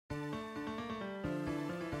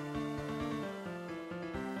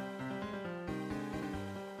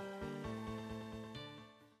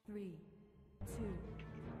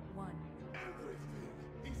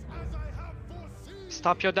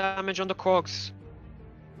Stop your damage on the cogs.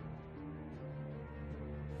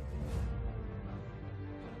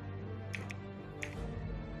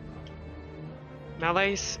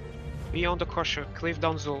 Melees, be on the crusher. Cleave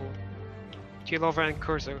down Zul. Teal over and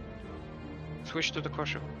cursor. Switch to the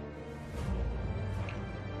crusher.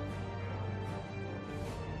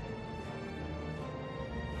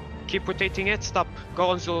 Keep rotating it. Stop. Go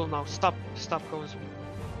on Zul now. Stop. Stop. Go on Zul.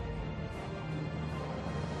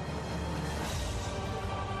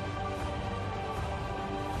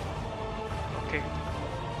 Okay.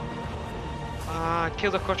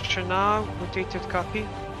 Kill the crusher now. Rotated copy.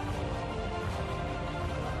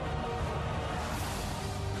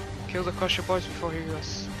 Kill the crusher boys before he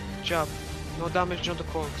goes. Job. No damage on the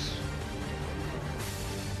cogs.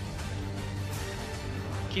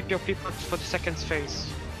 Keep your people for the second phase.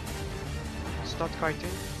 Start kiting.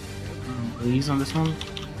 Please on this one.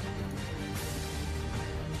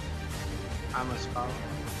 I'm a spell.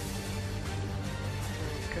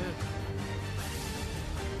 Okay.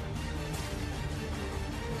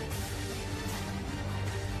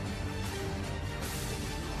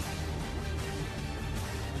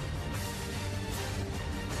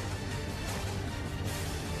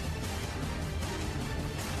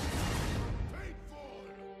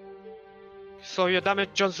 Slow your damage,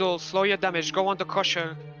 John Zul. Slow your damage. Go on the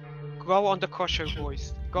crusher. Go on the crusher,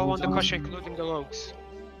 boys. Go on the crusher, including the rogues.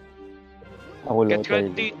 Get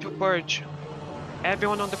ready to purge.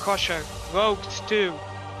 Everyone on the crusher. Rogues too.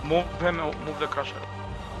 Move him, move the crusher.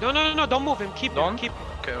 No, don't move him. Keep him. Keep him.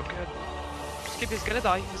 Okay, okay. Just keep. He's gonna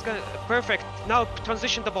die. He's gonna. Perfect. Now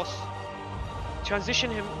transition the boss. Transition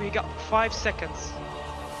him. We got 5 seconds.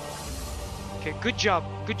 Okay. Good job.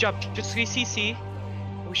 Good job. Just re-CC.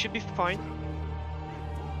 We should be fine.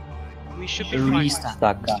 We should be fine.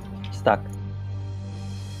 Stuck.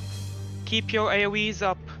 Keep your AoEs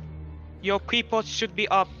up. Your pre-pots should be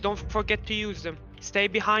up. Don't forget to use them. Stay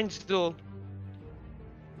behind Zul.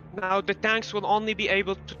 Now the tanks will only be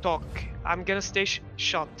able to talk. I'm gonna stay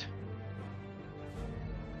shot.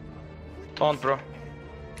 Taunt, bro.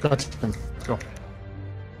 Gotcha. Go.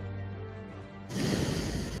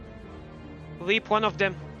 Leap one of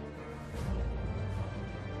them.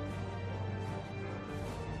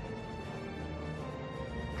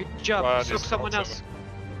 Good job. Look someone else.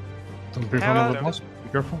 Don't be in front of the boss. Be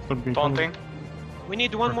careful. Don't be in front of Taunting. We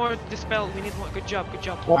need one more dispel. We need one. Good job. Good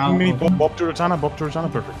job. Bob to Rotana. Bob to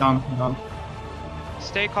Rotana. Perfect. Done.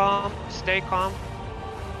 Stay calm. Stay calm.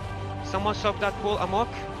 Someone soak that pool amok,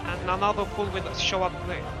 and another pool will show up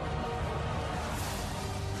later.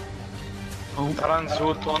 Taran,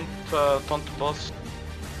 Zul, taunt boss.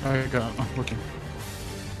 I got okay.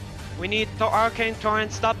 We need Arcane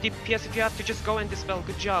Torrent. Stop DPS if you have to. Just go and dispel.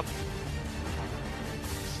 Good job.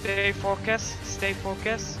 Stay focused. Stay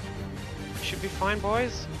focused. Should be fine,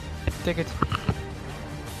 boys. Take it.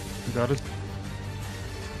 You got it.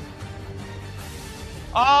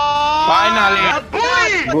 Oh!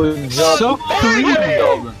 Finally! Good job. So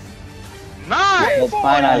clean. Nice!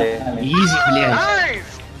 Finally. Easy, блядь.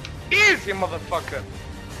 Nice! Easy, motherfucker!